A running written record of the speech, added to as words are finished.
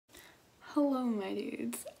Hello my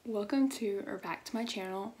dudes, welcome to or back to my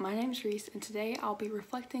channel. My name's Reese and today I'll be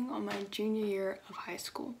reflecting on my junior year of high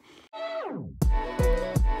school.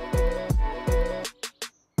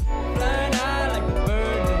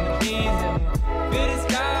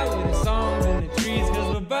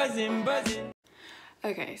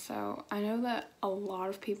 Okay, so I know that a lot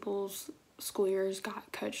of people's school years got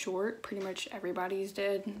cut short. Pretty much everybody's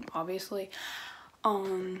did, obviously.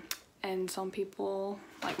 And some people,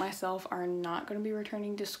 like myself, are not going to be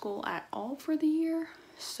returning to school at all for the year.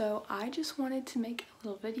 So I just wanted to make a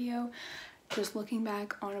little video just looking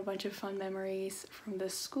back on a bunch of fun memories from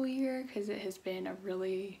this school year because it's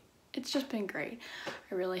just been great.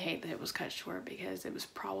 I really hate that it was cut short because it was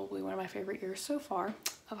probably one of my favorite years so far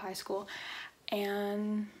of high school.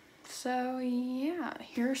 And so yeah,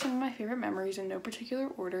 here are some of my favorite memories in no particular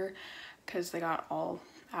order because they got all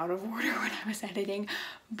out of order when I was editing,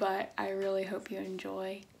 but I really hope you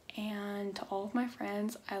enjoy. And to all of my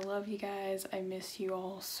friends, I love you guys. I miss you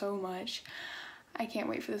all so much. I can't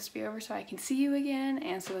wait for this to be over so I can see you again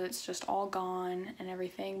and so that it's just all gone and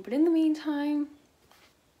everything. But in the meantime,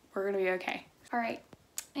 we're gonna be okay. All right,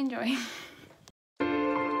 enjoy.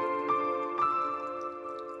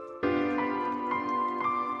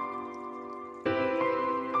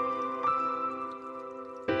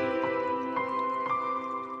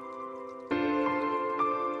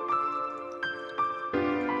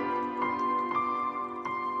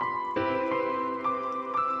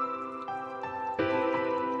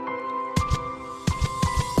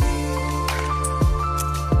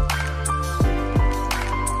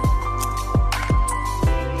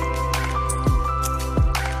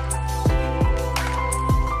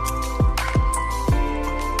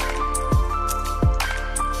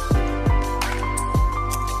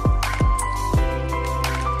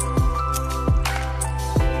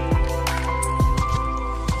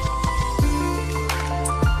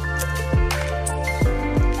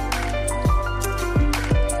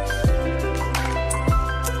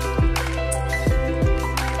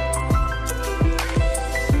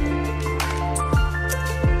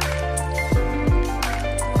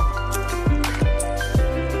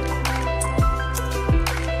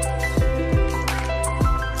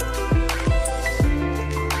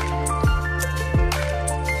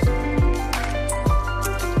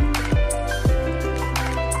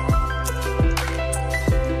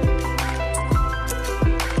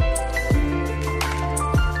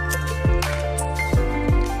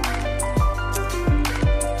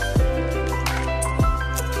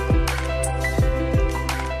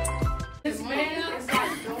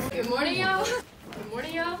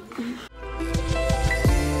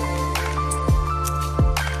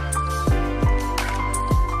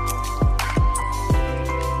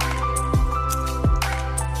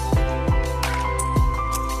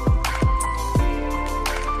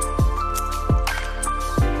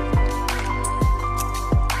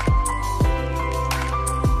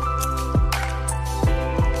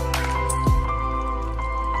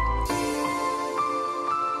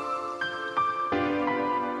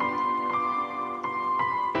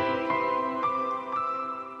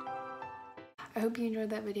 I hope you enjoyed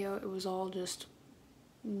that video. It was all just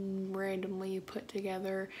randomly put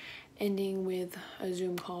together, ending with a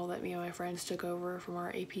Zoom call that me and my friends took over from our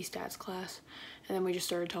AP Stats class, and then we just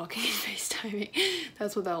started talking and FaceTiming.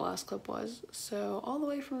 That's what that last clip was. So all the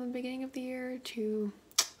way from the beginning of the year to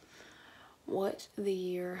what the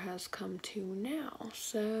year has come to now.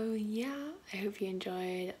 So yeah, I hope you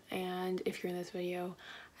enjoyed, and if you're in this video,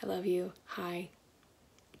 I love you. Hi.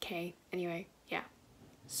 Okay, anyway, yeah.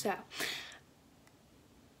 So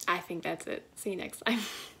I think that's it. See you next time.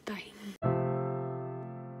 Bye.